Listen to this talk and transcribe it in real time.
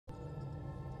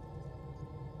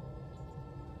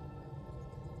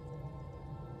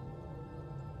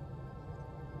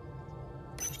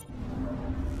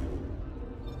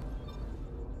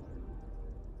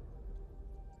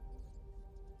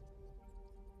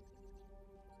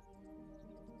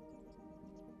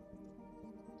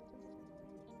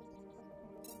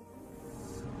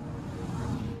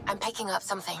picking up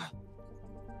something.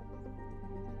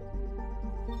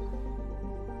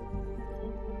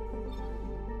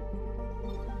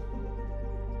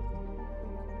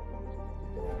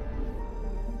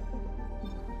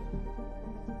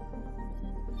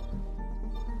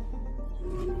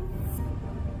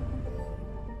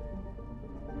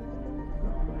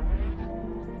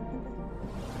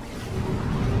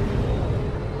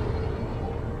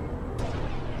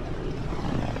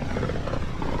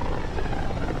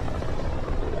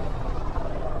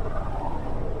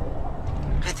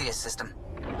 System,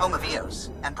 home of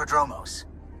Eos and Prodromos.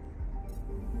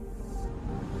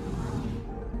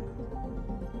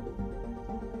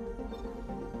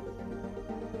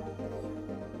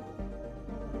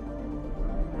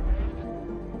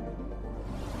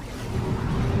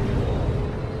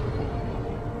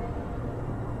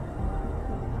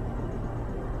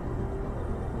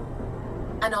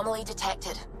 Anomaly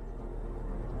detected.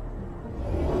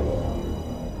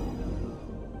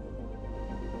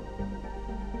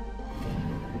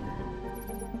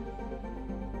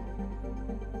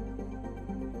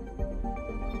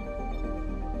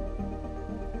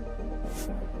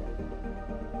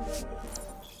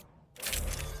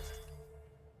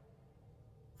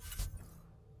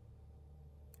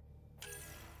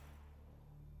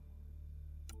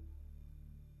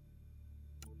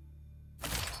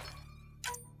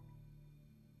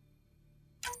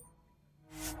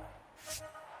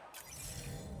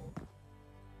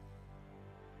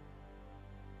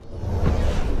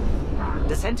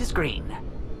 Descent is green.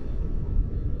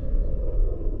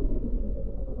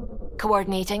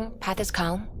 Coordinating. Path is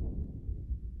calm.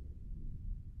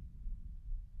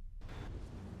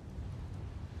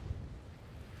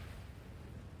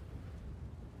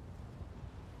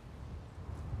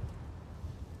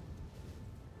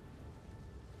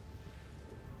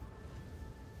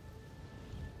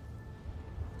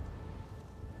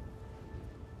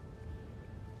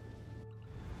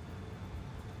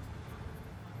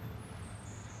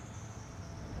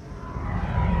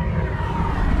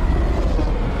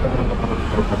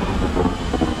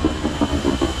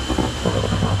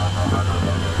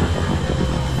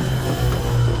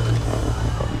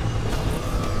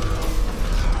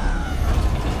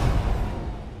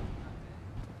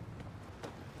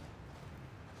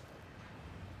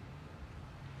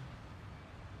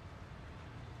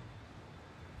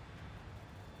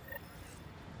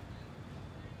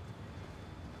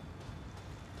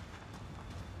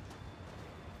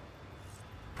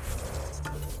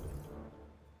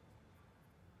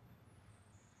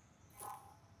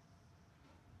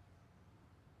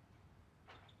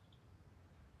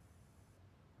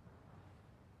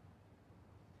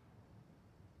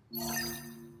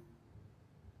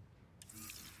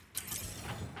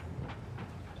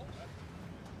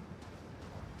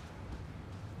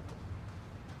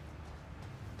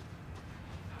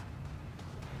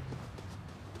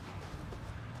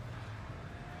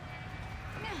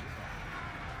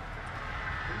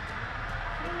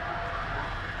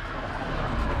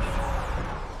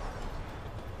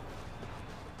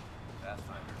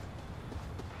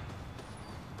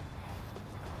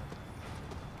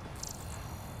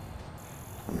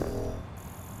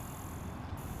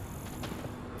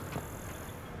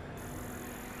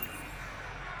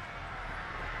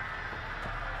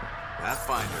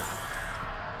 Pathfinder.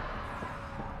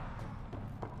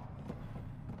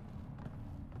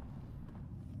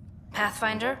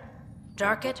 Pathfinder?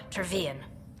 Darket, Tervian.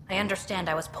 I understand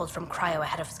I was pulled from cryo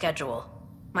ahead of schedule.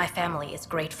 My family is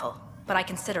grateful, but I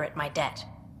consider it my debt.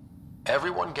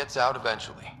 Everyone gets out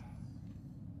eventually.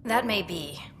 That may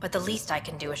be, but the least I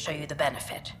can do is show you the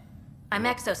benefit. I'm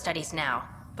exo-studies now,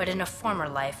 but in a former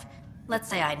life, let's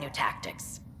say I knew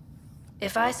tactics.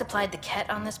 If I supplied the Ket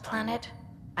on this planet,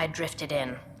 I drifted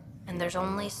in, and there's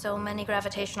only so many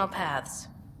gravitational paths.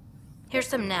 Here's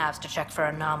some navs to check for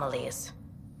anomalies.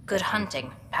 Good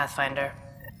hunting, Pathfinder.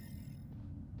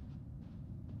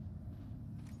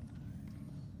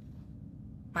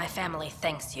 My family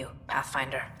thanks you,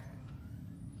 Pathfinder.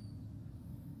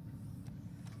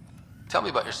 Tell me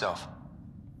about yourself.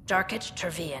 Darket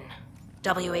Tervian,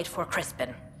 W84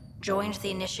 Crispin. Joined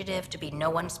the initiative to be no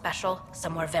one special,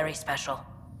 somewhere very special.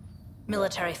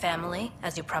 Military family,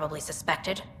 as you probably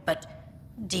suspected, but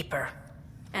deeper.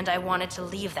 And I wanted to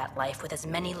leave that life with as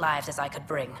many lives as I could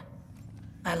bring.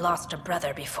 I lost a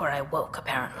brother before I woke,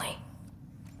 apparently.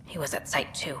 He was at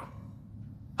Site 2.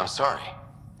 I'm sorry.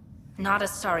 Not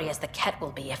as sorry as the Ket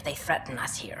will be if they threaten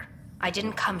us here. I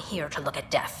didn't come here to look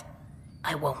at death.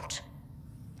 I won't.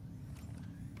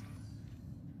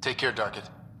 Take care, Darket.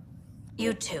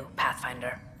 You too,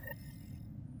 Pathfinder.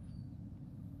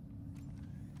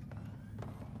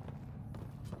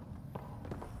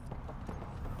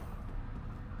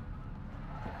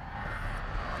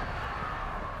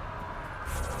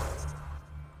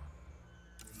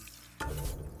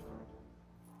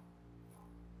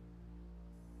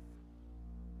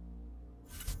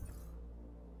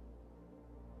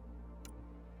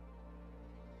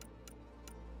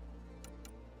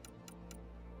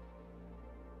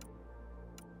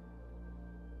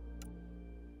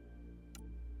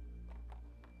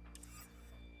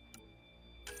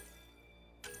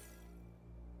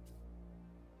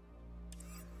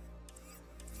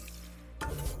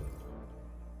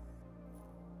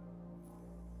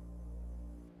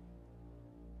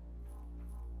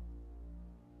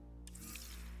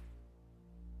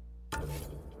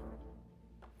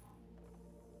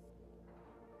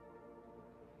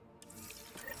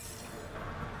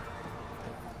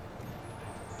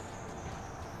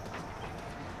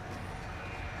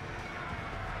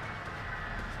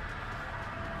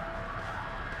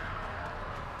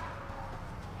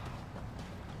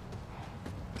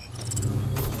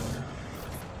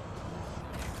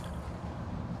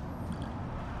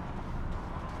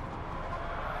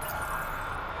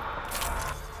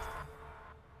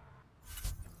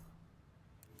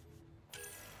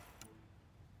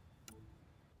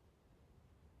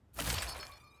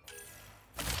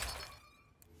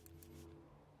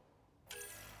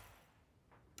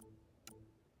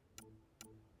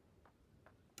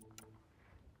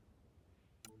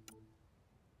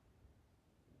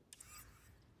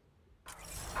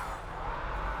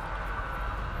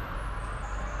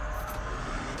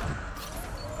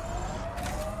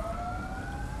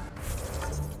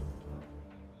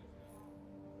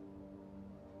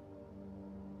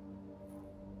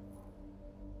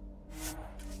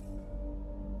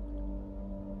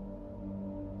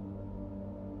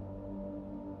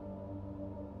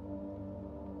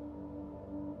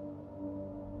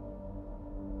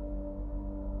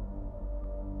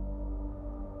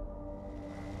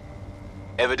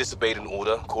 Ever disobeyed an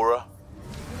order, Cora?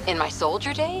 In my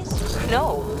soldier days?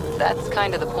 No, that's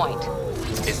kind of the point.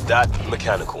 It's that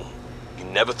mechanical. You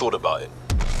never thought about it.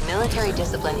 Military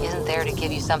discipline isn't there to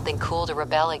give you something cool to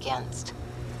rebel against.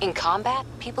 In combat,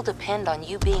 people depend on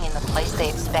you being in the place they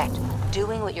expect,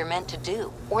 doing what you're meant to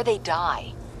do, or they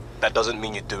die. That doesn't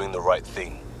mean you're doing the right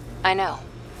thing. I know.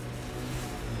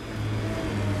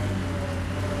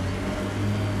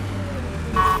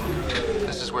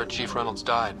 This is where Chief Reynolds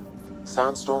died.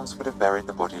 Sandstorms would have buried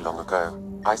the body long ago.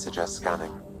 I suggest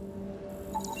scanning.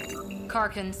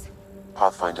 Karkins.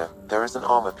 Pathfinder, there is an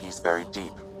armor piece buried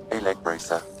deep. A leg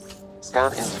bracer.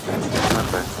 Scan interface to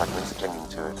remove bone fragments clinging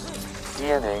to it.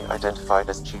 DNA identified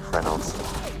as Chief Reynolds.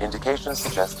 Indications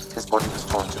suggest his body was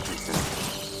torn to pieces.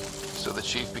 So the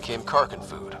Chief became Karkin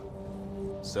food.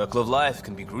 Circle of life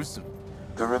can be gruesome.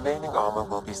 The remaining armor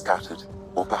will be scattered,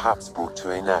 or perhaps brought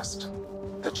to a nest.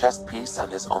 The chest piece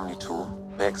and his Omni tool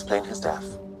may explain his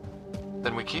death.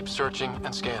 Then we keep searching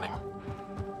and scanning.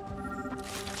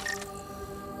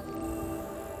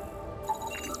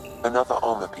 Another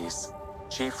armor piece.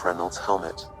 Chief Reynolds'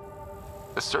 helmet.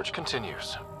 The search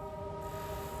continues.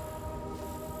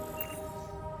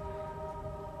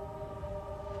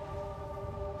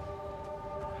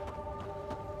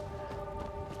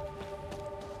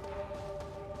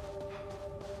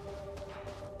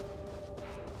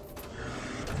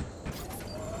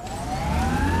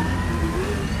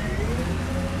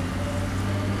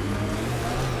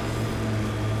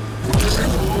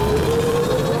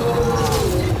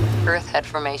 Earth had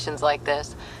formations like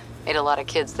this. Made a lot of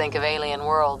kids think of alien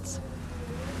worlds.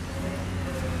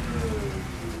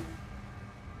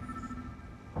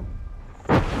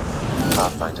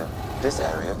 Pathfinder, this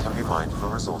area can be mined for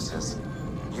resources.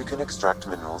 You can extract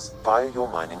minerals via your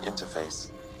mining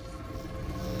interface.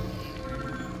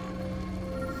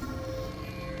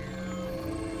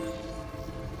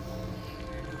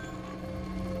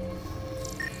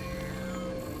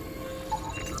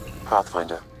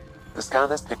 Pathfinder, the scan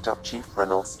has picked up Chief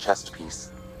Reynolds' chest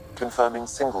piece, confirming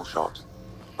single shot.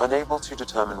 Unable to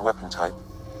determine weapon type,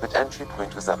 but entry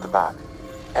point was at the back.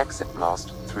 Exit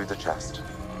blast through the chest.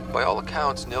 By all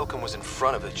accounts, Nilken was in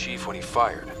front of the Chief when he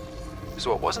fired.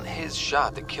 So it wasn't his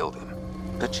shot that killed him.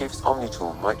 The Chief's Omni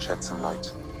tool might shed some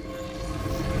light.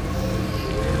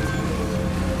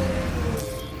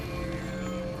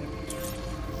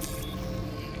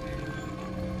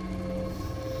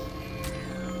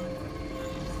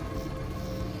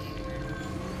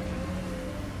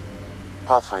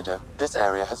 Pathfinder, this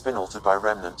area has been altered by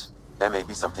Remnant. There may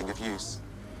be something of use.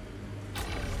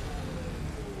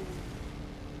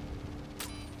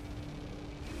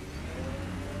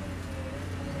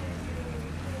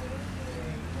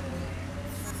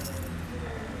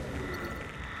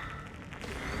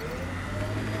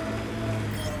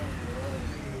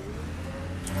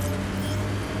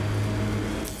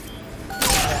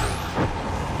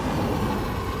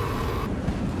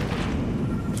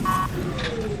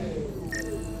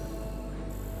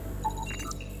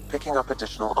 Picking up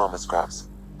additional armor scraps.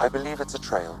 I believe it's a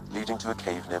trail leading to a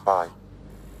cave nearby.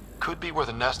 Could be where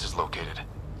the nest is located.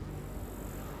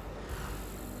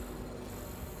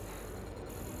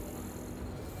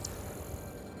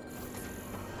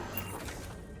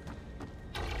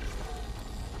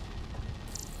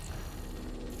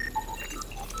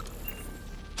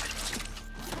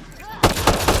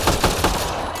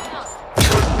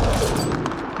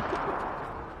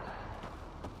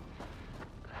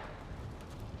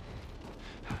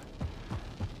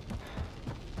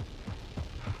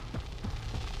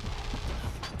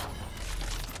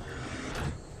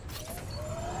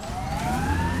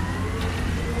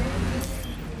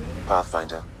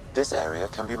 Pathfinder, this area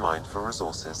can be mined for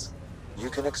resources. You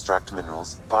can extract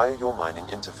minerals via your mining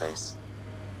interface.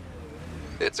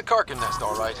 It's a Karkin nest,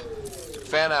 all right.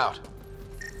 Fan out.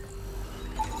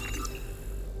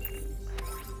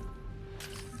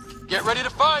 Get ready to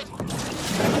fight!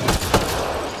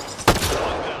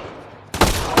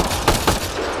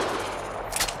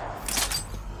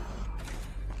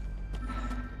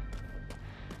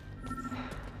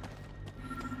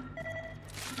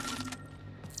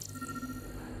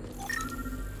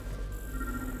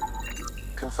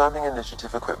 Confirming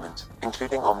initiative equipment,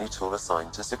 including Omni tool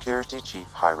assigned to Security Chief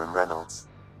Hiram Reynolds.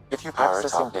 If you power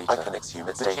it up, I can assume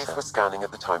it's data. The Chief was scanning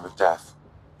at the time of death.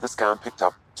 The scan picked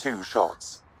up 2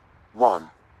 shots. 1,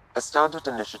 a standard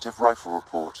initiative rifle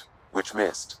report, which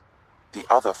missed. The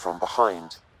other from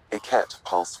behind, a Ket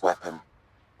pulse weapon.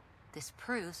 This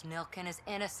proves Nilken is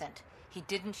innocent. He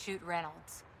didn't shoot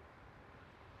Reynolds.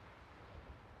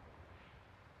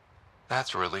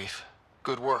 That's a relief.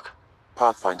 Good work.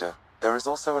 Pathfinder, there is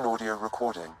also an audio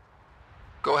recording.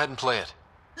 Go ahead and play it.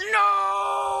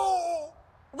 No!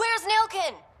 Where's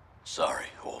Nilkin? Sorry,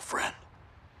 old friend.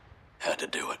 Had to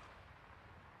do it.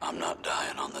 I'm not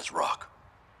dying on this rock.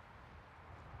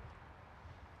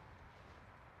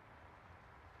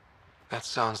 That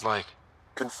sounds like...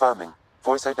 Confirming.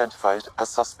 Voice identified as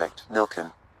suspect,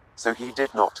 Nilkin. So he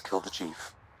did not kill the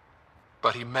chief.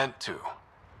 But he meant to.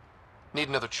 Need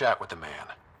another chat with the man.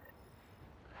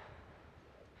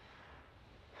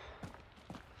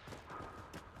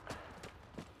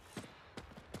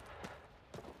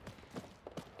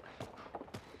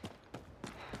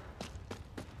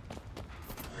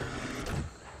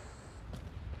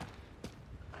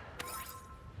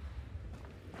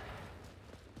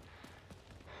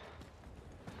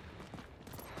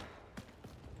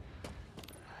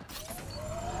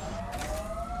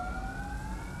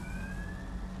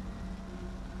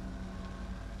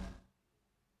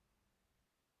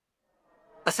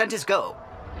 Ascent is go.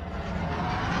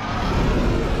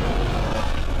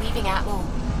 Leaving Atmo.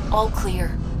 All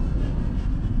clear.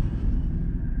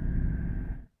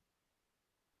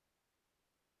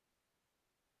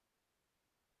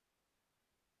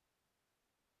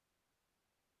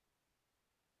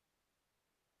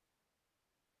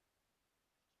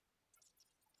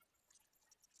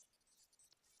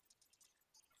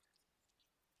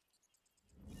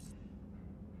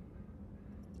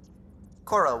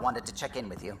 Cora wanted to check in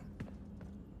with you.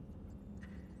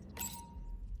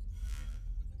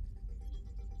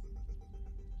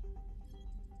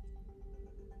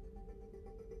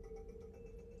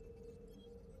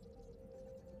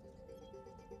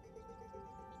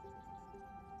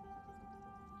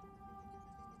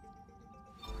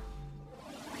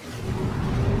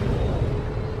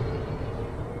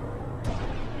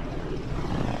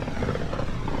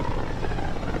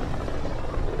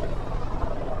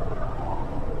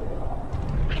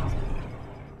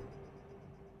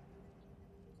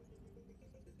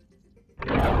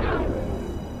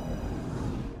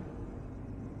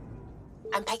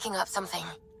 I'm picking up something.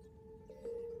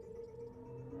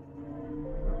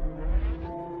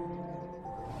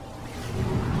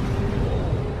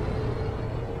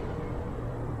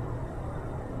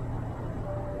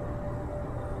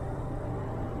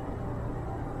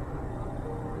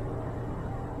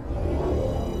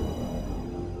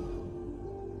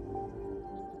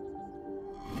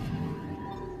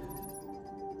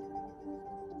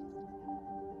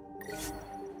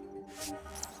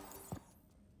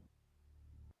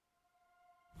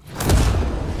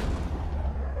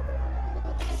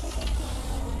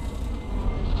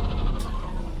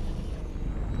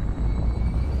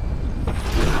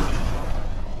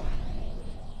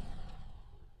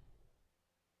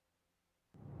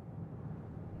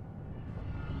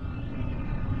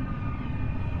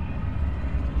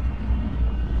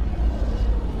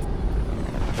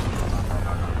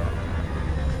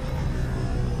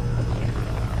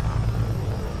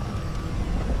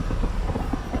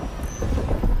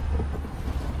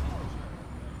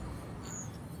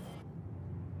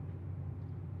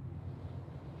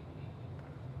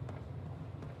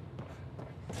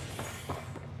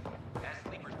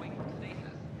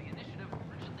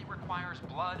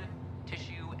 Blood,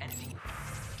 tissue, and deep.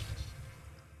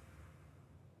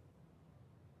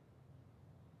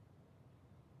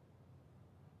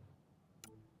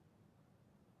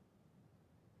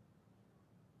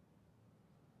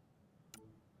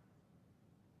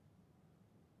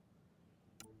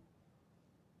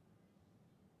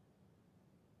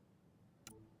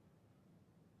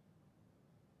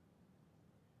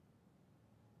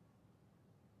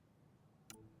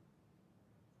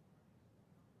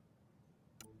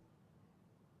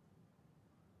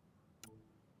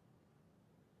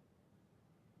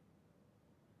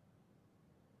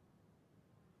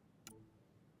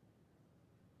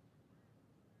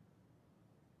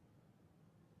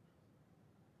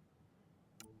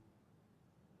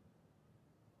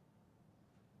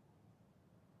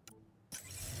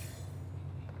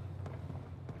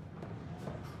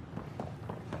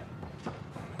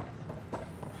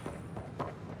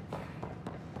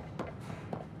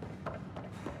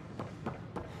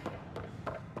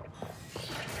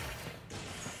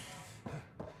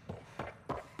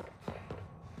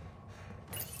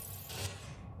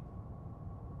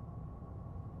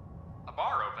 A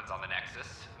bar opens on the Nexus.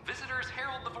 Visitors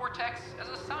herald the vortex as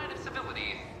a sign of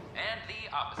civility, and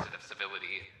the opposite of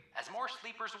civility, as more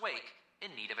sleepers wake in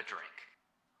need of a drink.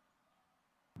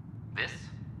 This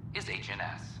is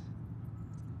HNS.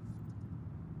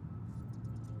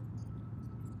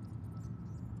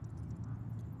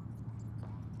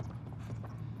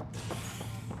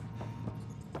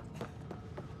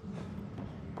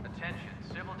 Attention,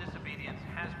 civil disobedience.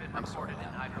 sentience has been reported in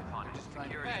hydroponics.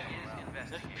 Security is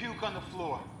investigating. There's puke on the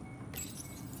floor.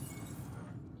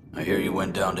 I hear you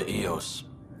went down to EOS.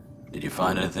 Did you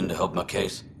find anything to help my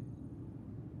case?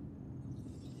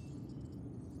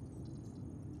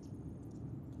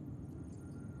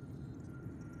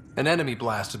 An enemy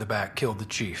blast to the back killed the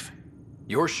chief.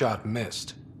 Your shot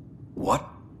missed. What?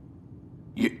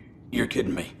 You're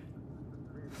kidding me.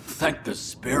 Thank the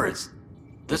spirits.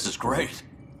 This is great.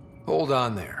 Hold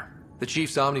on there. The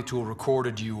chief's Omni tool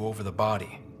recorded you over the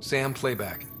body. Sam,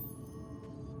 playback.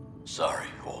 Sorry,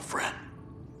 old friend.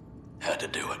 Had to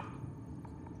do it.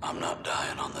 I'm not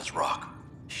dying on this rock.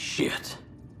 Shit.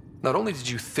 Not only did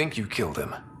you think you killed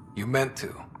him, you meant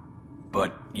to.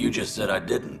 But you just said I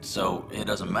didn't, so it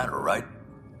doesn't matter, right?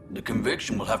 The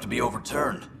conviction will have to be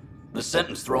overturned. The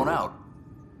sentence thrown out.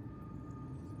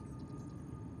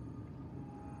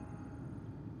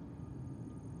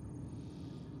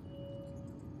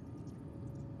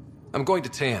 I'm going to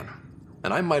Tan,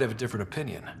 and I might have a different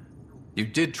opinion. You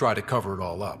did try to cover it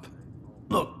all up.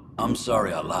 Look, I'm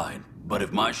sorry I lied, but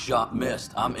if my shot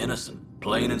missed, I'm innocent.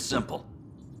 Plain and simple.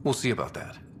 We'll see about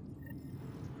that.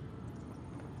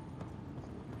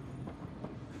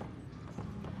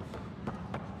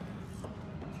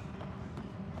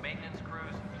 Maintenance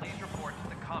crews, please report to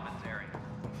the commons area.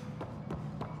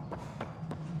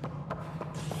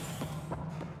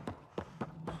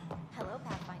 Hello,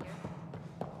 Pathfinder.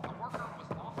 A worker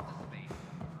was lost to space.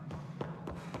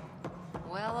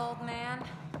 Well, old man,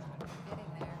 getting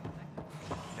there.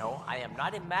 No, I am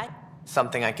not in mag.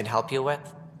 Something I can help you with?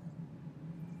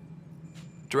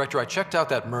 Director, I checked out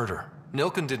that murder.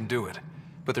 Nilken didn't do it,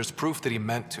 but there's proof that he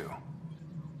meant to.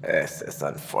 This is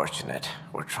unfortunate.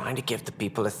 We're trying to give the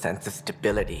people a sense of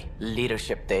stability,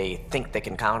 leadership they think they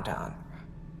can count on.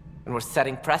 And we're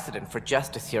setting precedent for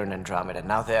justice here in Andromeda.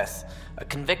 Now this, a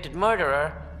convicted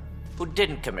murderer who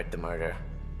didn't commit the murder.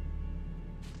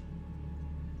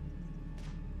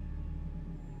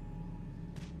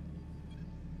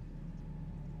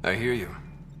 I hear you.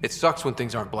 It sucks when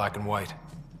things aren't black and white.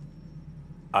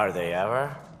 Are they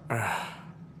ever?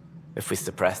 If we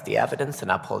suppress the evidence and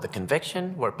uphold the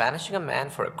conviction, we're banishing a man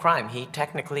for a crime he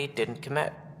technically didn't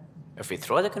commit. If we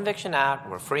throw the conviction out,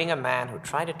 we're freeing a man who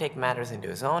tried to take matters into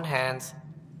his own hands,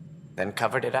 then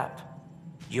covered it up.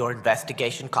 Your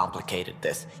investigation complicated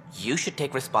this. You should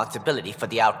take responsibility for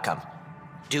the outcome.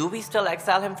 Do we still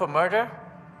exile him for murder?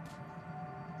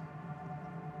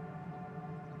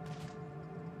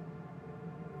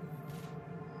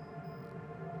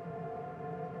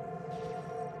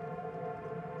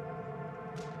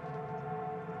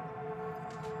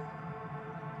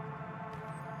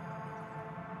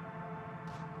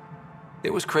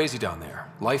 It was crazy down there,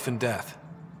 life and death.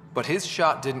 But his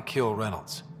shot didn't kill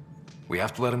Reynolds. We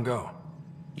have to let him go.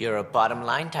 You're a bottom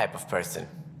line type of person.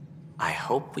 I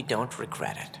hope we don't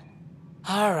regret it.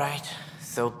 All right,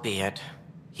 so be it.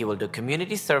 He will do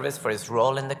community service for his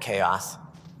role in the chaos.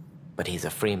 But he's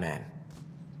a free man.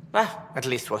 Well, at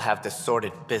least we'll have this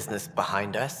sordid business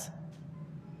behind us.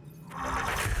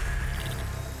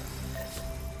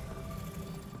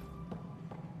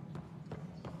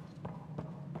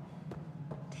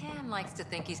 Tan likes to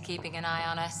think he's keeping an eye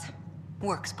on us.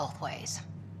 Works both ways.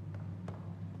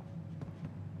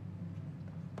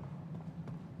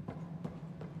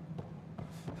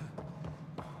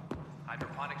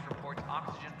 Hydroponics reports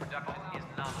oxygen production is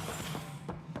nominal.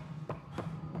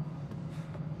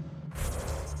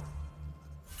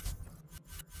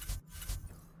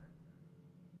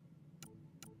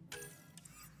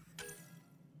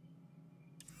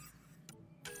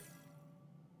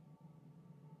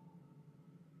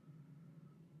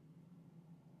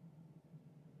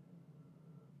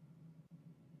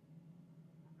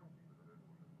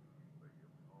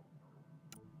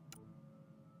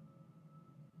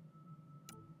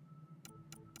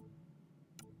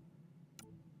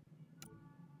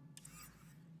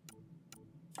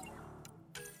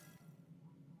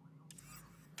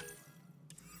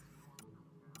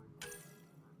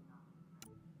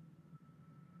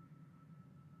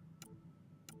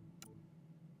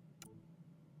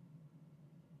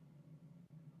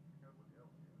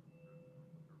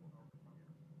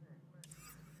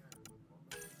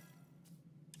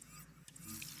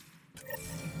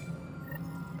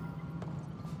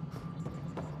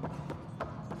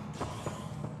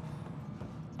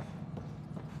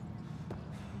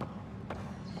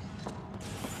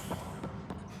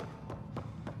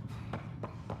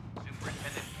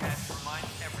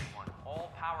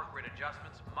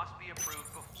 Adjustments must be approved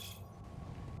before.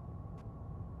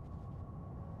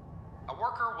 A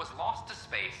worker was lost to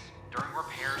space during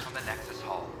repairs on the Nexus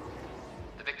hull.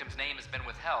 The victim's name has been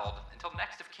withheld until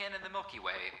next of kin in the Milky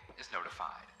Way is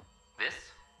notified. This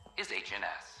is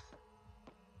HNS.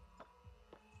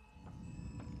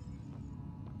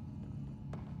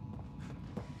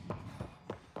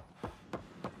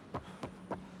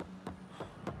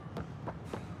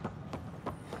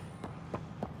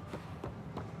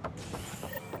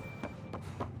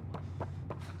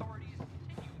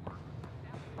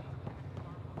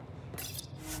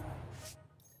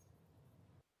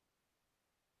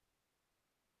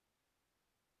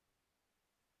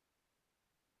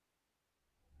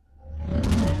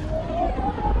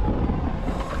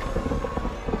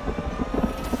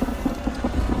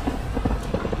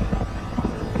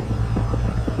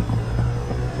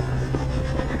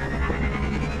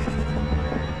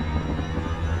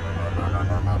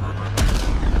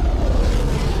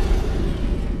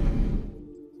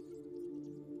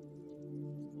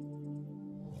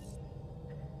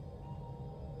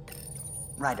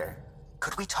 Ryder,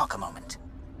 could we talk a moment?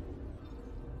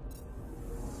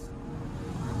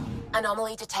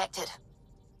 Anomaly detected.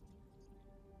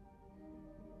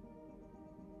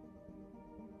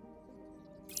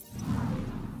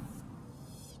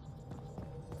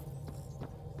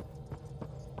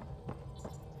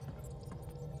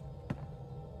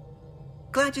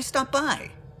 Glad you stopped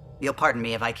by. You'll pardon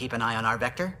me if I keep an eye on our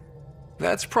vector?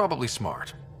 That's probably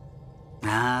smart.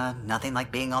 Nothing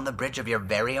like being on the bridge of your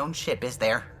very own ship, is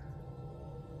there?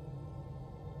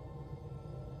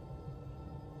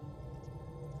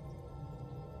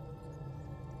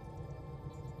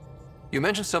 You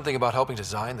mentioned something about helping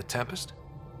design the Tempest?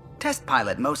 Test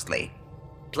pilot, mostly.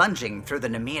 Plunging through the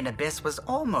Nemean abyss was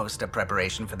almost a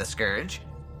preparation for the Scourge.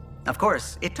 Of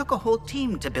course, it took a whole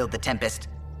team to build the Tempest.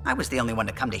 I was the only one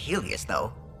to come to Helios,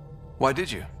 though. Why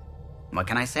did you? What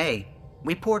can I say?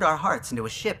 We poured our hearts into a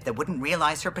ship that wouldn't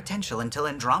realize her potential until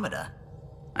Andromeda.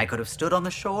 I could have stood on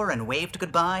the shore and waved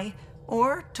goodbye,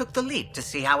 or took the leap to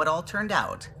see how it all turned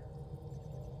out.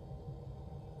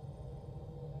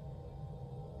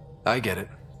 I get it.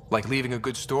 Like leaving a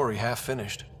good story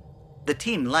half-finished. The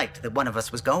team liked that one of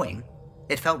us was going.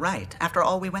 It felt right, after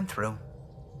all we went through.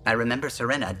 I remember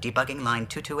Serena debugging line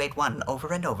 2281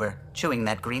 over and over, chewing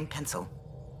that green pencil.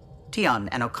 Tion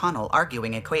and O'Connell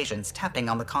arguing equations, tapping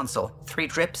on the console, 3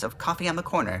 drips of coffee on the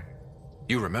corner.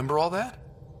 You remember all that?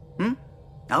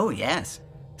 Oh, yes.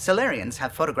 Solarians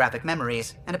have photographic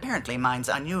memories, and apparently mine's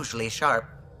unusually sharp.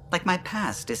 Like my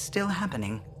past is still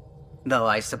happening. Though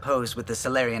I suppose with the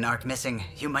Solarian arc missing,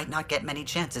 you might not get many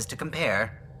chances to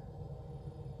compare.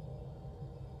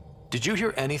 Did you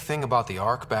hear anything about the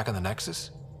Ark back in the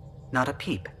Nexus? Not a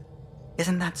peep.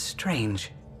 Isn't that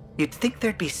strange? You'd think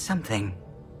there'd be something.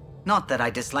 Not that I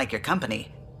dislike your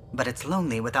company, but it's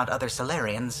lonely without other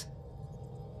Solarians.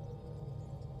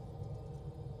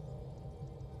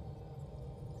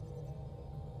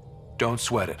 Don't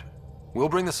sweat it. We'll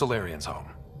bring the Solarians home.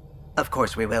 Of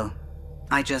course we will.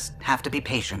 I just have to be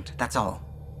patient, that's all.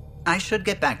 I should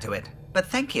get back to it, but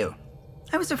thank you.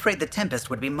 I was afraid the Tempest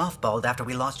would be mothballed after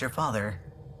we lost your father.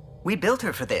 We built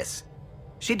her for this.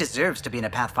 She deserves to be in a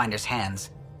Pathfinder's hands.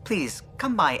 Please,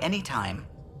 come by any time.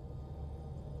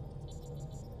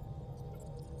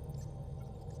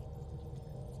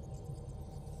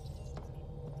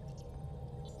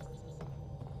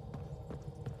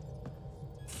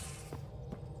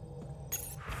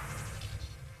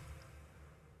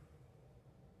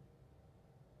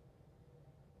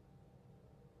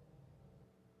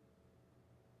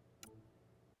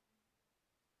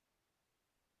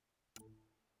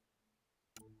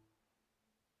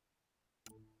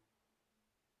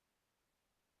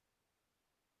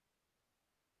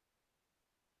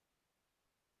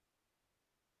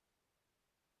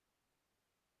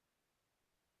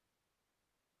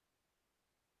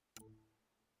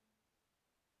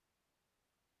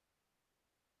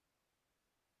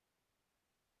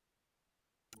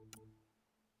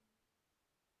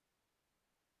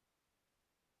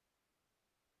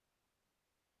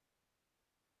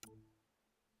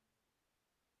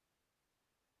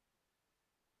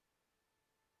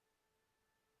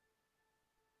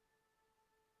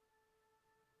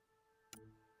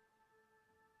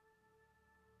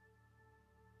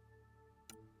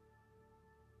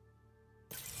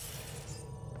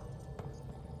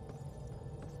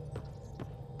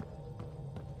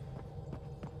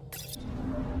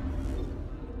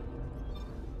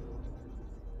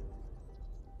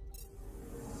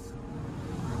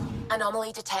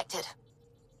 Anomaly detected.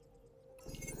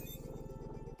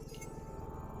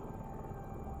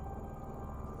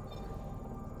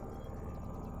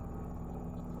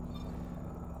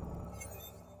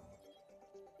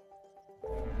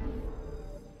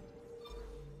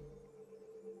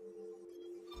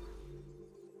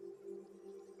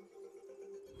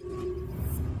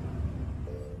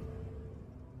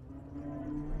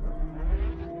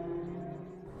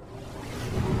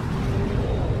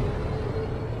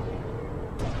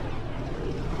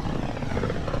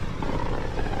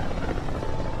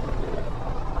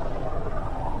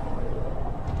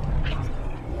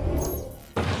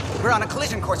 We're on a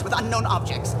collision course with unknown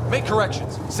objects. Make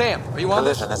corrections. Sam, are you on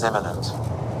this? Collision is imminent.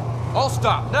 All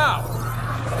stop, now!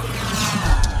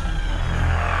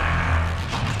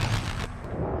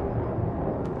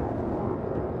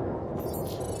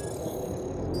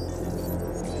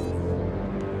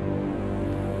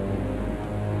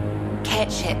 Cat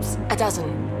ships. A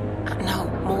dozen. No,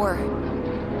 more.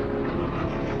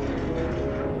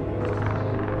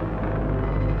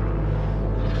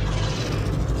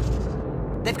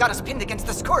 They've got us pinned against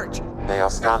the Scourge. They are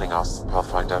scanning us,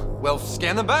 Pathfinder. Well,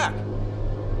 scan them back.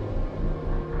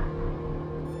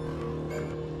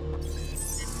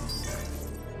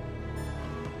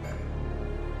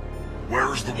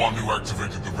 Where is the one who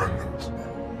activated the remnant?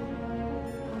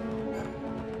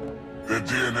 Their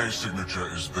DNA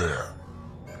signature is there.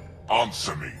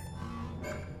 Answer me.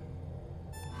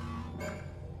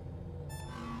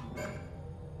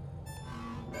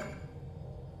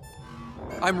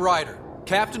 I'm Ryder,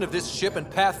 captain of this ship and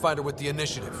Pathfinder with the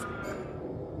initiative.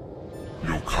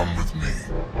 You'll come with me.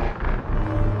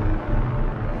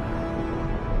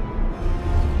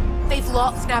 They've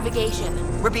lost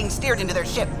navigation. We're being steered into their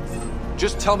ship.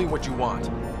 Just tell me what you want.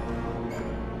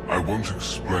 I won't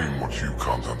explain what you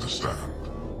can't understand.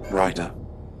 Ryder,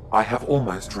 I have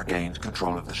almost regained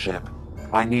control of the ship.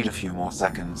 I need a few more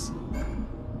seconds.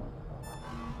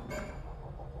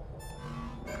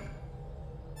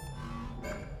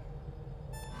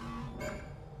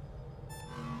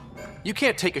 You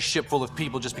can't take a ship full of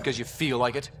people just because you feel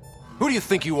like it. Who do you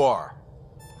think you are?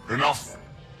 Enough!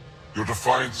 Your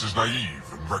defiance is naive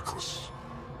and reckless.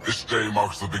 This day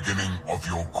marks the beginning of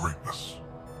your greatness.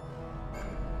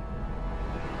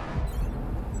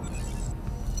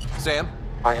 Sam?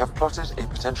 I have plotted a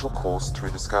potential course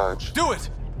through the Scourge. Do it!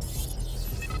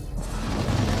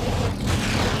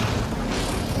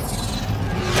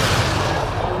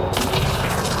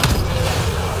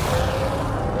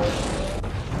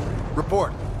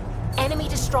 Report. Enemy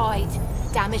destroyed.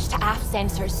 Damage to aft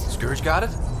sensors. Scourge got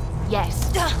it?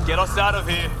 Yes. Get us out of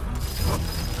here.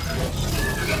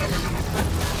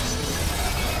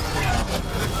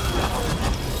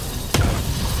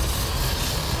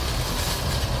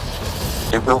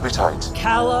 It will be tight.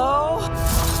 Callow?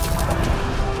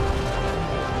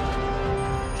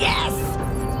 Yes!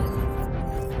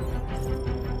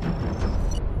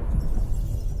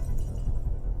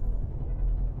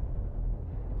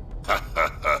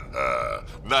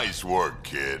 Nice work,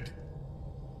 kid.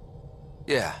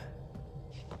 Yeah.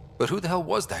 But who the hell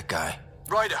was that guy?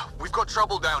 Ryder, we've got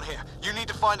trouble down here. You need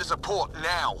to find us a port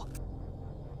now.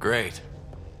 Great.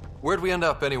 Where'd we end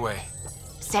up anyway?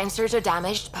 Sensors are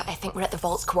damaged, but I think we're at the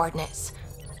vault's coordinates.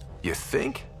 You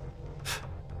think?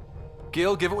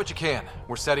 Gil, give it what you can.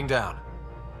 We're setting down.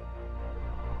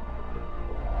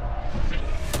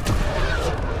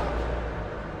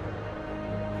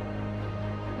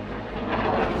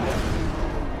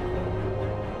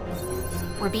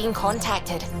 We're being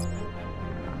contacted.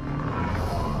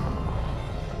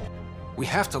 We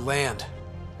have to land.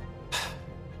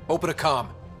 Open a comm.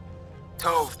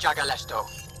 Tov Jagalesto.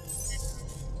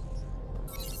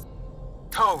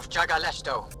 Tov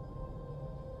Jagalesto.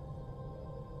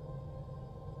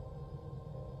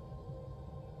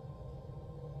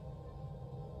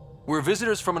 We're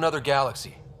visitors from another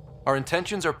galaxy. Our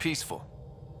intentions are peaceful.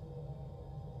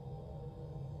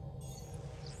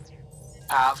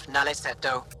 Av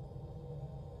Naleseto.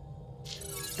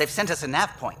 They've sent us a nav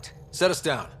point. Set us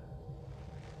down.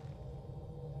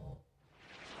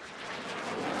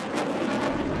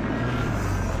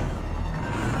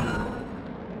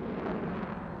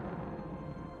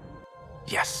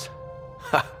 Yes.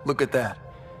 Ha, look at that.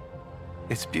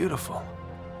 It's beautiful.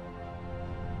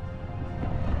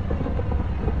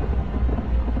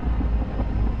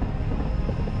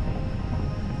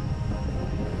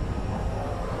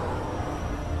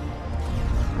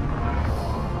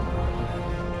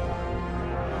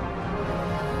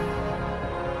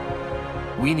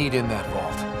 We need in that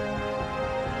vault.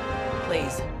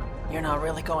 Please, you're not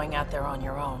really going out there on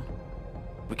your own.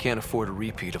 We can't afford a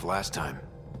repeat of last time.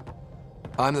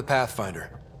 I'm the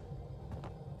Pathfinder.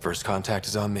 First contact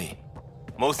is on me.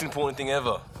 Most important thing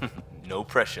ever. No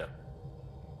pressure.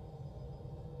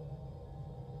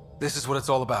 This is what it's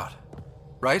all about,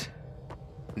 right?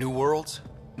 New worlds?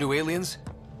 New aliens?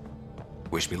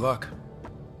 Wish me luck.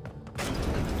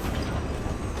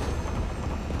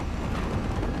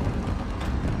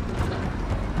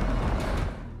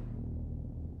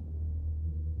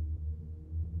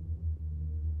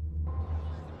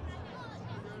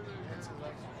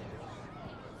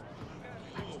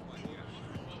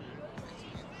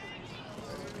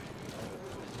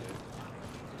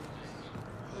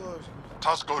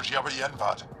 Tasgo Jiaba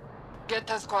Yenvad. Get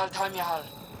the squall time yahal.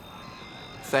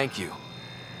 Thank you.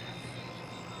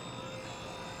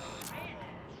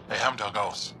 Hey, Hamdal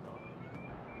goes.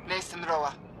 Listen,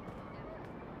 Roa.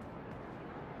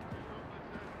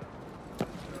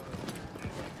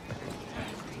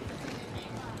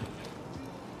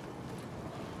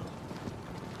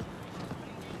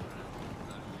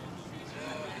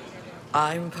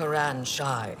 I'm Paran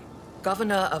Shai,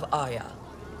 Governor of Aya.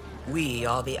 We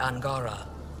are the Angara.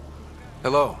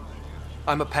 Hello.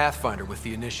 I'm a Pathfinder with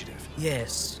the Initiative.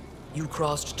 Yes, you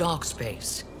crossed dark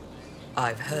space.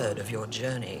 I've heard of your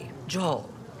journey. Joel,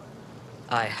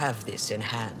 I have this in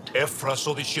hand. Ephra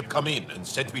saw the ship come in and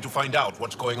sent me to find out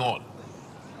what's going on.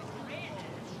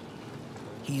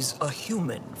 He's a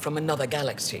human from another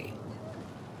galaxy.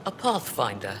 A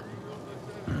Pathfinder.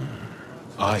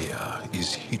 Aya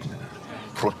is hidden,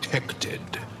 protected.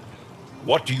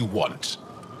 What do you want?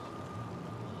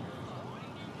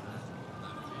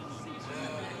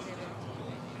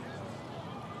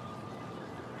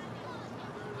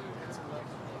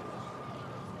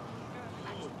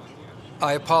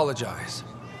 I apologize.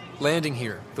 Landing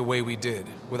here the way we did,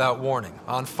 without warning,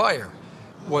 on fire,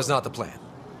 was not the plan.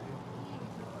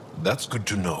 That's good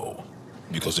to know,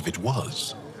 because if it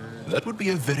was, that would be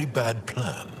a very bad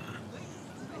plan.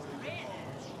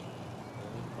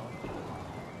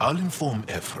 I'll inform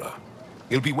Ephra.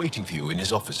 He'll be waiting for you in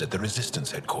his office at the Resistance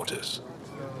headquarters.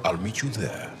 I'll meet you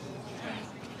there.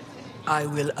 I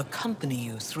will accompany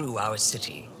you through our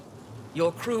city.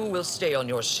 Your crew will stay on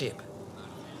your ship.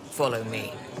 Follow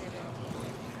me.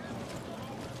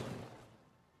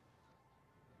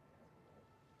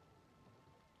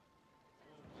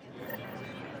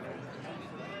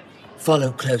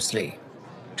 Follow closely.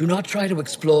 Do not try to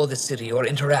explore the city or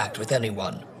interact with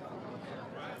anyone.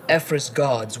 Ephra's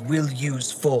guards will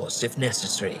use force if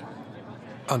necessary.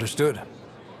 Understood.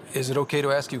 Is it okay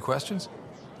to ask you questions?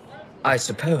 I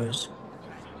suppose.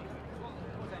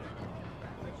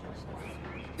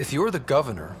 If you're the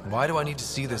governor, why do I need to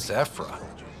see this Ephra?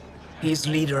 He's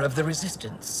leader of the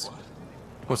Resistance.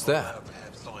 What's that?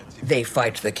 They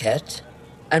fight the Ket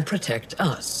and protect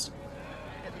us.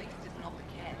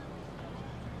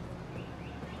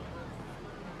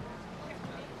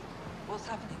 What's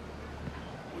happening?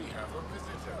 We have a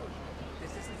visitor.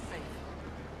 This isn't safe.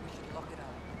 We should lock it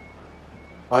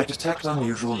up. I detect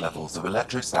unusual levels of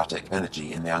electrostatic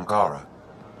energy in the Angara.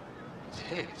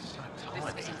 This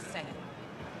is insane.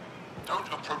 Don't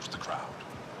approach the crowd.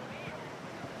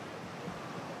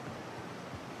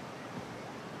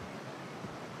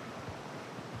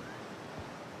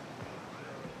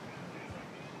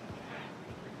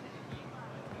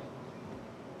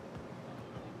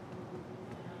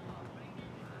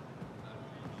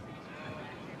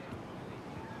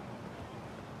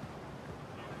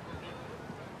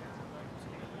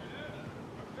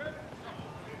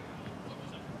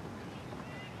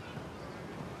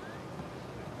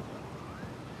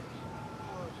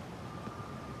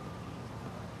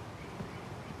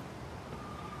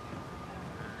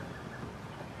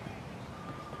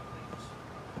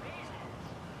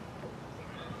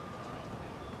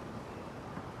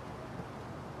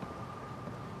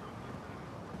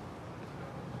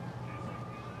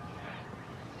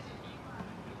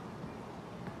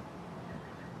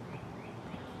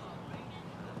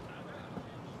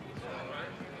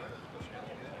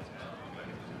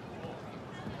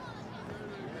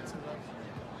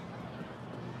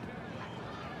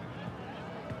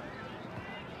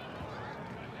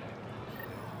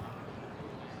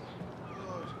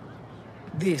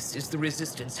 This is the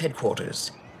Resistance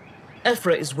headquarters.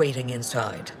 Ephra is waiting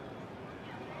inside.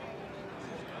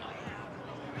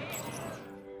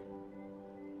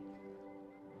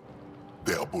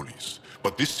 They are bullies,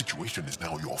 but this situation is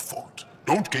now your fault.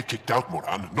 Don't get kicked out,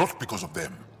 Moran, not because of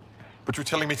them. But you're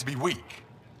telling me to be weak?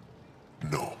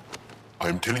 No. I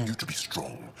am telling you to be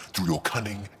strong through your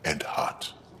cunning and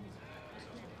heart.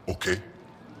 Okay?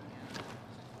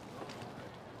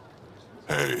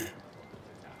 Hey.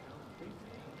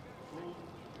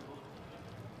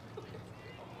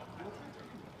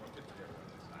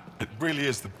 It really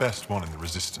is the best one in the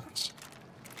Resistance.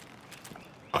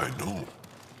 I know.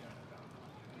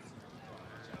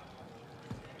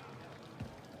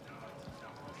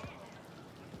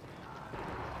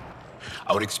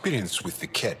 Our experience with the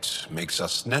Ket makes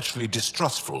us naturally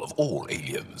distrustful of all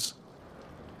aliens.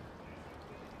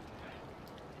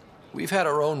 We've had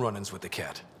our own run-ins with the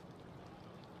Ket.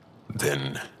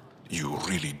 Then you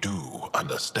really do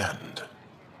understand.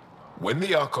 When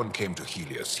the Archon came to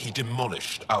Helios, he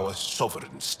demolished our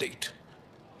sovereign state.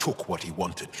 Took what he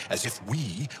wanted, as if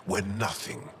we were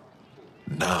nothing.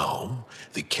 Now,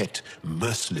 the Ket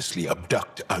mercilessly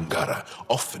abduct Angara.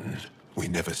 Often, we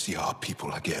never see our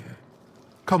people again.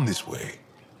 Come this way.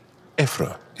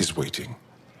 Ephra is waiting.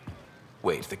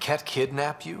 Wait, the Ket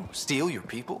kidnap you? Steal your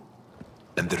people?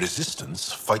 And the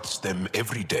Resistance fights them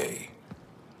every day.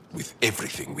 With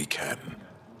everything we can.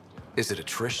 Is it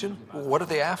attrition? What are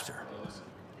they after?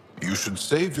 You should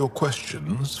save your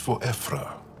questions for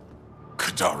Ephra.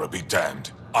 Kadara be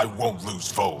damned. I won't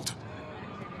lose Fold.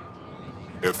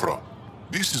 Ephra,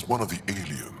 this is one of the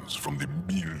aliens from the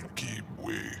Milky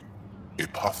Way. A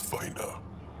Pathfinder.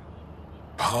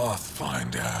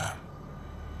 Pathfinder.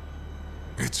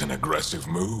 It's an aggressive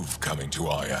move coming to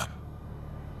Aya.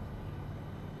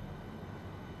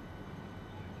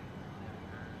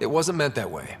 It wasn't meant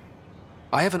that way.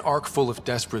 I have an ark full of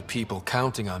desperate people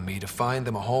counting on me to find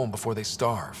them a home before they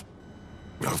starve.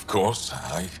 Of course,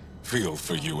 I feel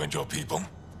for you and your people.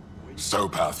 So,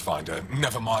 Pathfinder,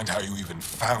 never mind how you even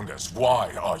found us.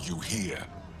 Why are you here?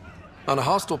 On a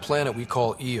hostile planet we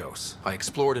call Eos, I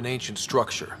explored an ancient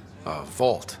structure, a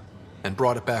vault, and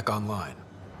brought it back online.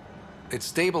 It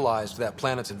stabilized that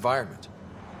planet's environment.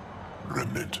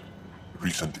 Remnant.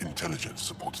 Recent intelligence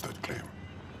supports that claim.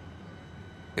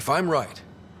 If I'm right,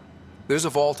 there's a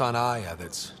vault on Aya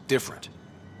that's different.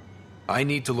 I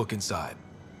need to look inside.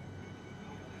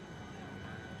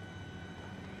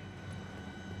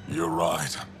 You're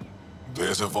right.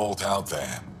 There's a vault out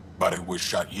there, but it was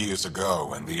shut years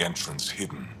ago and the entrance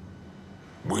hidden.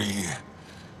 We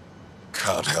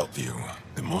can't help you.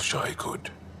 The Moshai could.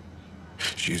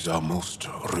 She's our most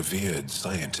revered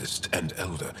scientist and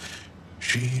elder.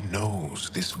 She knows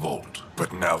this vault.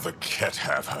 But now the Ket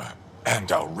have her,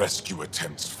 and our rescue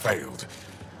attempts failed.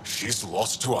 She's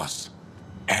lost to us,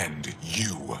 and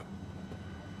you.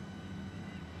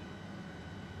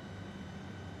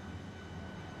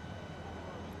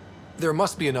 There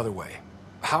must be another way.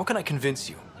 How can I convince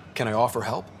you? Can I offer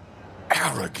help?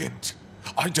 Arrogant.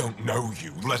 I don't know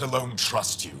you, let alone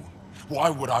trust you. Why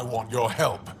would I want your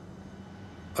help?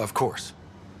 Of course.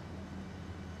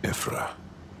 Ephra,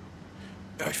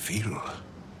 I feel...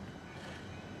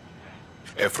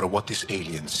 Ephra, what this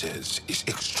alien says is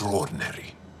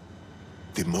extraordinary.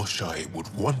 The Moshai would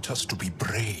want us to be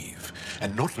brave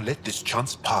and not let this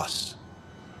chance pass.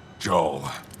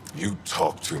 Joel, you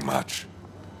talk too much.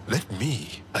 Let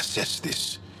me assess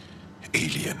this,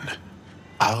 alien.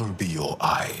 I'll be your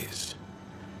eyes.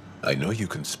 I know you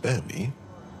can spare me.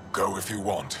 Go if you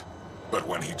want. But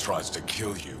when he tries to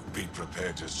kill you, be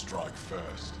prepared to strike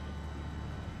first.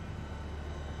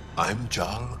 I'm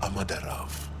Jal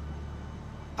Amaderav.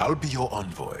 I'll be your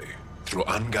envoy through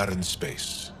Angaran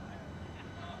space.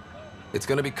 It's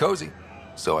gonna be cozy,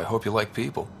 so I hope you like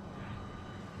people.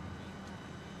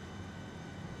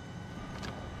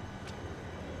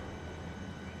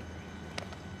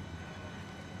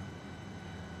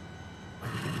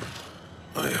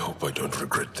 I hope I don't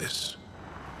regret this.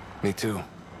 Me too.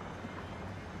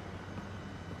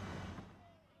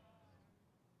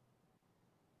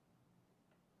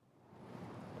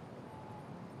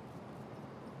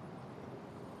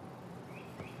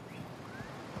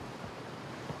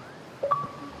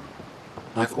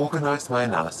 I've organized my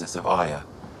analysis of Aya.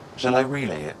 Shall I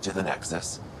relay it to the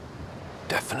Nexus?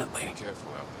 Definitely. Be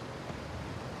careful out there.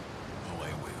 Oh,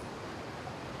 I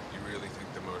will. You really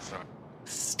think the Moshai...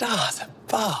 Stars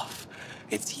above.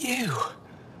 It's you.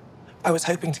 I was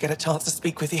hoping to get a chance to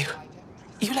speak with you.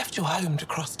 You left your home to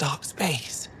cross dark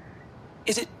space.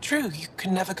 Is it true you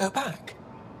can never go back?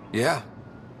 Yeah.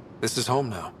 This is home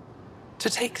now. To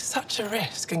take such a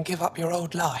risk and give up your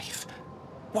old life,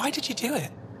 why did you do it?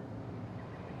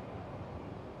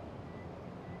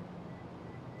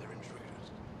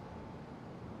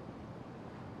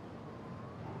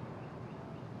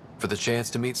 For the chance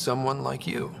to meet someone like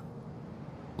you.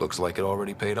 Looks like it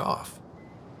already paid off.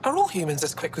 Are all humans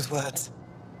as quick with words?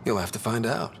 You'll have to find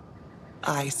out.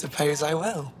 I suppose I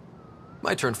will.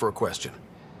 My turn for a question.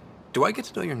 Do I get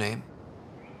to know your name?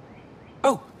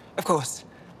 Oh, of course.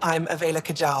 I'm Avela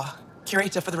Kajar,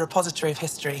 curator for the Repository of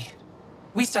History.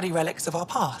 We study relics of our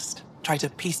past, try to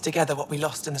piece together what we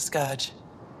lost in the Scourge.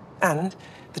 And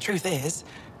the truth is,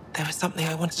 there was something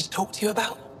I wanted to talk to you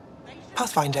about.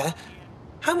 Pathfinder,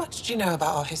 how much do you know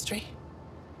about our history?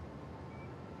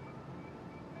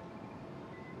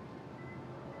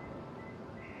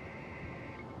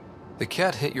 The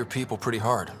cat hit your people pretty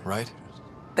hard, right?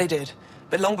 They did.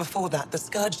 But long before that, the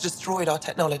Scourge destroyed our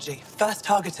technology, first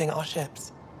targeting our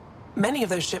ships. Many of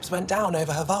those ships went down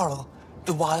over Havarl.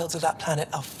 The wilds of that planet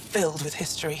are filled with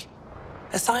history.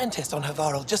 A scientist on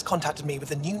Havarl just contacted me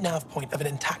with a new nav point of an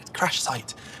intact crash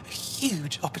site. A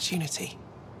huge opportunity.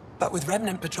 But with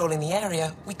Remnant patrolling the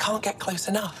area, we can't get close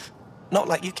enough. Not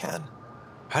like you can.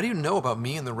 How do you know about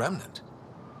me and the Remnant?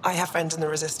 I have friends in the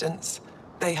Resistance.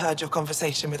 They heard your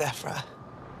conversation with Ephra.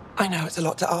 I know it's a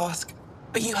lot to ask,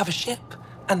 but you have a ship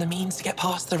and the means to get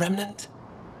past the Remnant.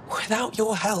 Without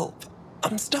your help,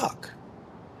 I'm stuck.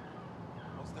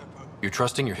 You're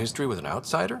trusting your history with an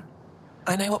outsider?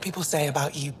 I know what people say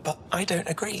about you, but I don't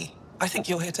agree. I think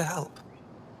you're here to help.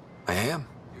 I am.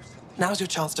 Now's your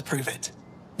chance to prove it.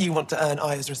 You want to earn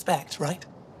Aya's respect, right?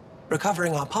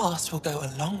 Recovering our past will go a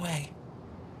long way.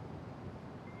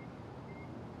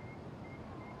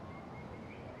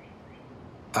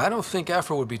 I don't think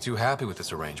Ephra would be too happy with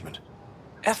this arrangement.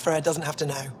 Ephra doesn't have to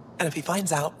know, and if he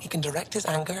finds out, he can direct his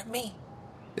anger at me.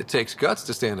 It takes guts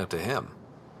to stand up to him.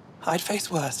 I'd face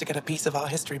worse to get a piece of our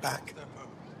history back.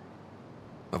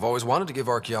 I've always wanted to give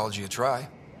archaeology a try.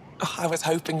 Oh, I was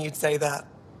hoping you'd say that.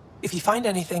 If you find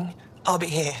anything, I'll be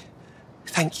here.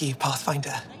 Thank you,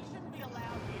 Pathfinder.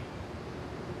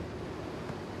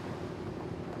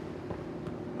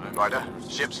 Ryder,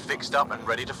 ship's fixed up and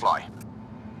ready to fly.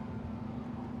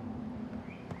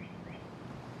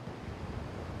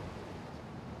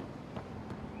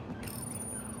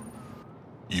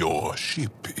 Your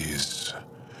ship is...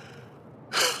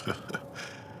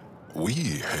 We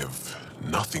have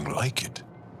nothing like it.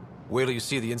 Wait till you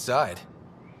see the inside.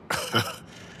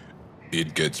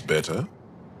 It gets better?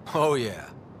 Oh, yeah.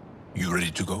 You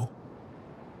ready to go?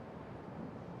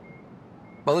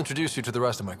 I'll introduce you to the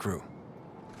rest of my crew.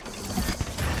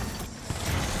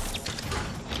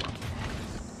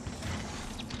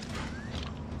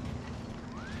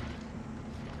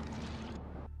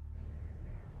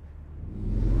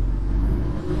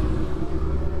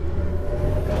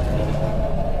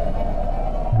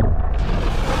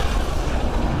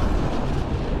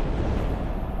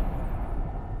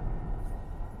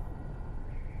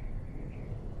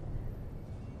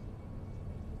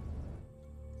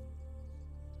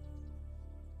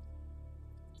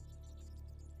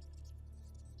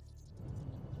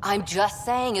 I'm just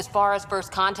saying, as far as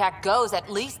first contact goes, at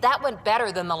least that went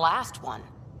better than the last one.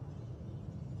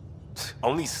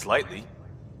 Only slightly.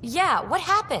 Yeah, what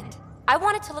happened? I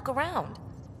wanted to look around.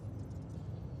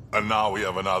 And now we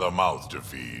have another mouth to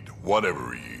feed,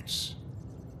 whatever he eats.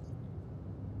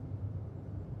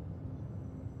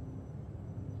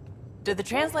 Did the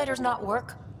translators not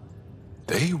work?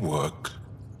 They work.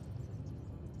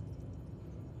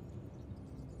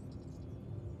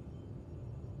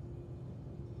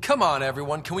 Come on,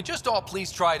 everyone. Can we just all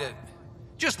please try to...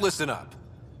 just listen up?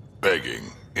 Begging.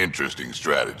 Interesting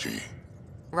strategy.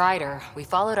 Ryder, we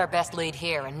followed our best lead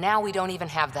here, and now we don't even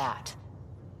have that.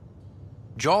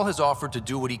 Jarl has offered to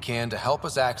do what he can to help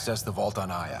us access the vault on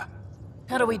Aya.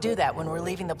 How do we do that when we're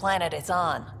leaving the planet it's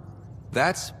on?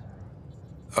 That's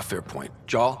a fair point.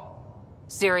 Jarl?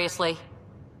 Seriously?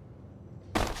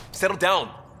 Settle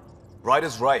down.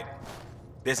 Ryder's right.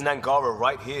 There's an Angara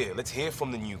right here. Let's hear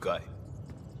from the new guy.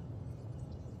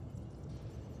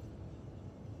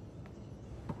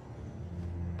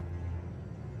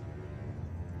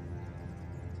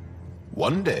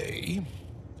 One day,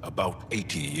 about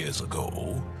 80 years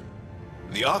ago,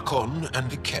 the Archon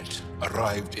and the Ket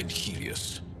arrived in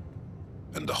Helios,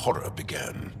 and the horror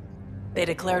began. They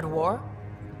declared war?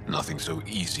 Nothing so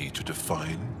easy to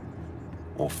define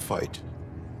or fight.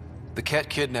 The Ket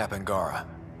kidnap Angara.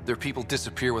 Their people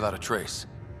disappear without a trace.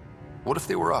 What if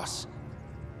they were us?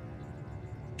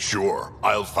 Sure,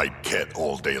 I'll fight Ket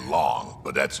all day long,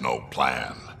 but that's no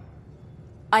plan.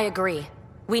 I agree.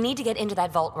 We need to get into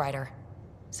that vault, Ryder.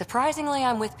 Surprisingly,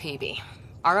 I'm with PB.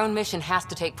 Our own mission has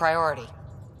to take priority.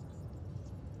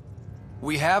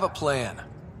 We have a plan.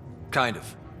 Kind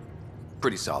of.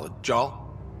 Pretty solid.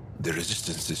 Jarl? The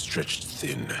resistance is stretched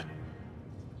thin.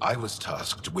 I was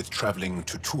tasked with traveling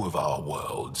to two of our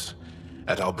worlds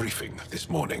at our briefing this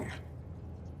morning.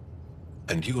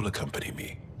 And you'll accompany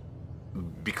me.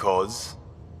 Because?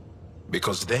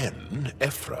 Because then,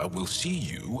 Ephra will see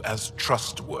you as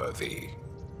trustworthy.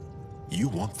 You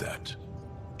want that.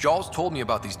 Jarl's told me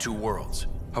about these two worlds,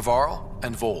 Havarl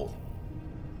and Vol.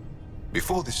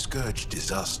 Before the Scourge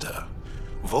disaster,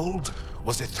 Vold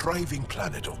was a thriving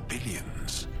planet of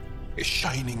billions, a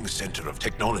shining center of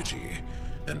technology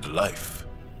and life.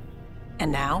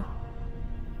 And now?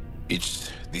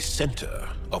 It's the center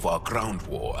of our ground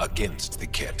war against the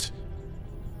Ket.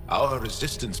 Our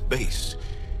resistance base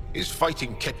is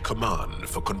fighting Ket Command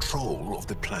for control of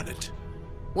the planet.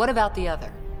 What about the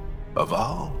other?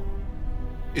 Havarl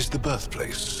is the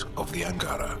birthplace of the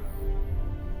Angara.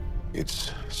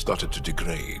 It's started to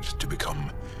degrade, to become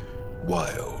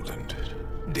wild and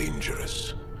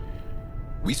dangerous.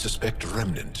 We suspect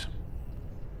Remnant.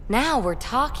 Now we're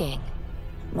talking.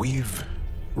 We've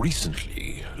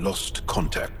recently lost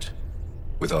contact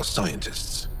with our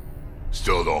scientists.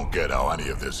 Still don't get how any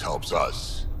of this helps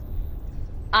us.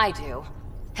 I do.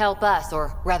 Help us,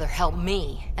 or rather help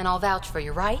me, and I'll vouch for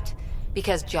you, right?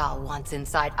 Because Jal wants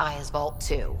inside Aya's vault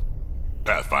too.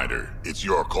 Pathfinder, it's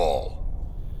your call.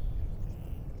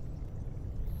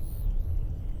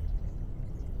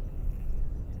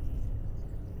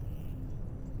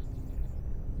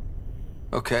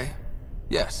 Okay.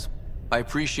 Yes. I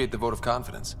appreciate the vote of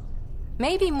confidence.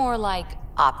 Maybe more like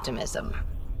optimism.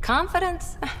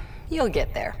 Confidence? You'll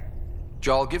get there.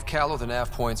 Jal, give Callow the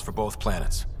nav points for both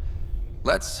planets.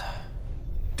 Let's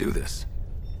do this.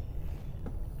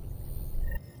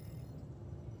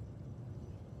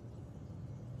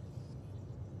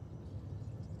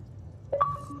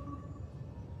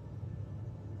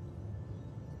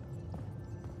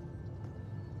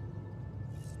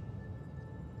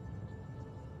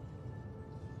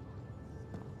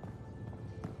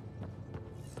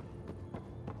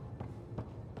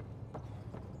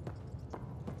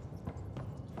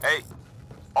 Hey,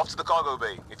 off to the cargo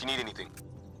bay if you need anything.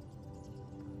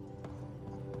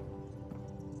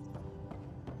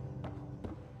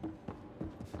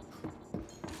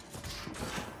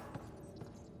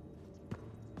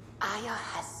 Aya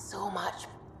has so much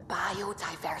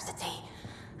biodiversity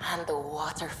and the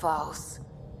waterfalls.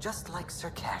 Just like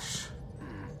Sirkesh.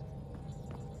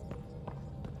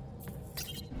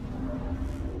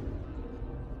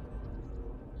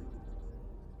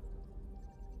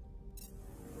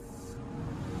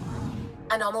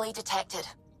 Anomaly detected.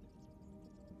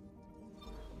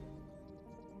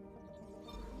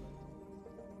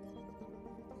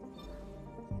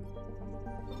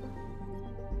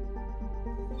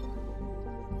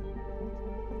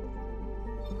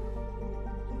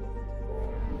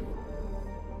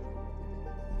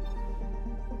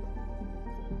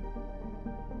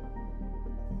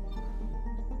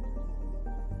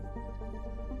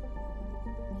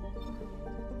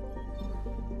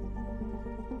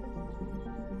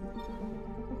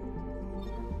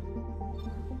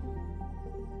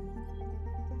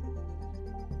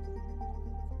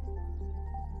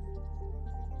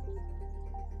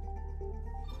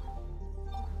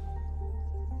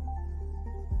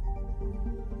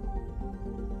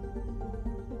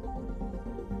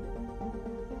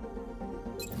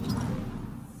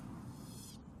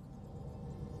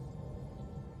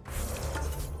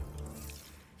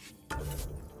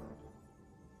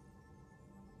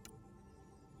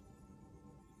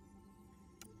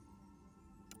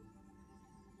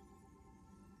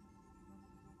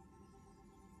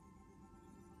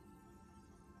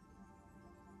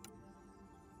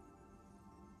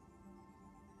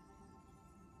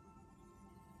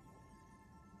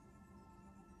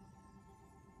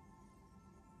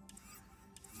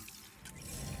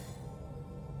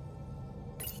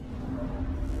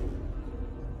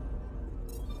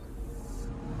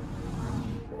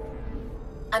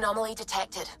 Anomaly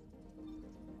detected.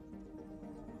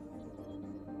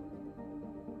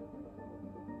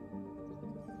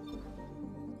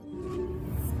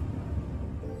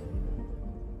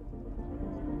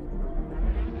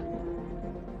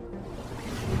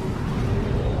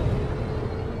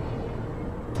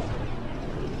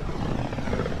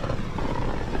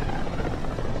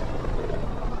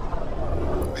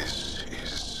 This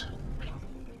is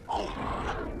home.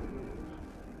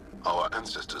 Our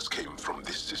ancestors came from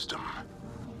this system.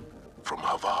 From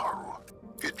Havaru.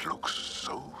 It looks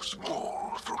so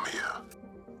small from here.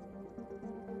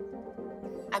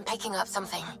 I'm picking up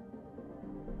something.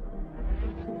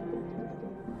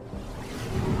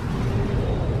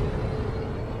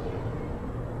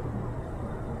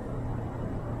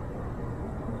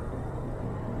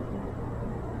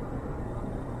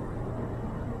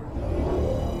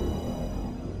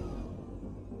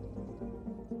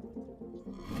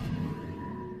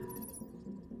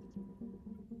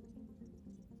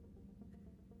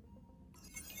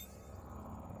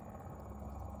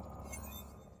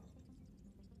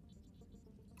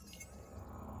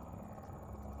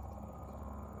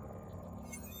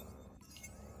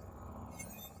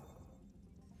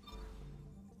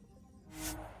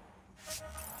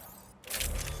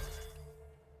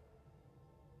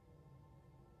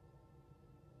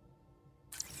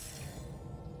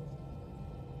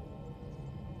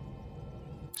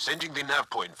 Sending the nav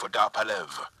point for Dar Palev.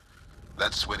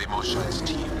 That's where the Mosha's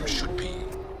team should be.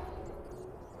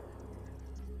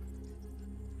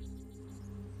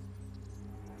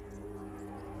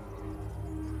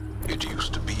 It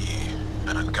used to be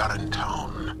an Angaran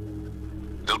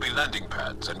town. There'll be landing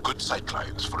pads and good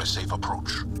sightlines for a safe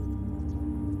approach.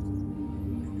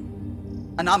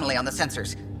 Anomaly on the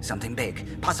sensors. Something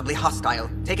big, possibly hostile,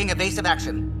 taking evasive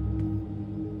action.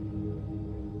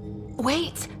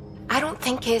 Wait, I don't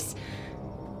think his...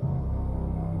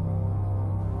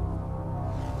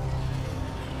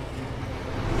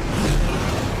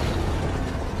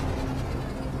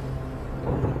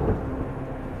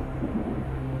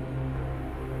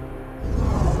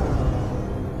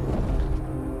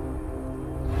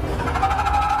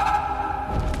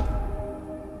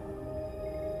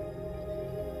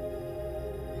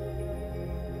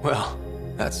 Well,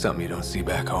 that's something you don't see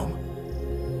back home.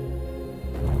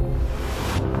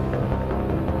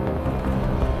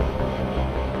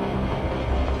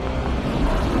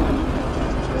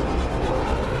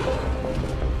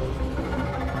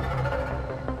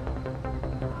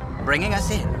 Bringing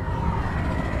us in.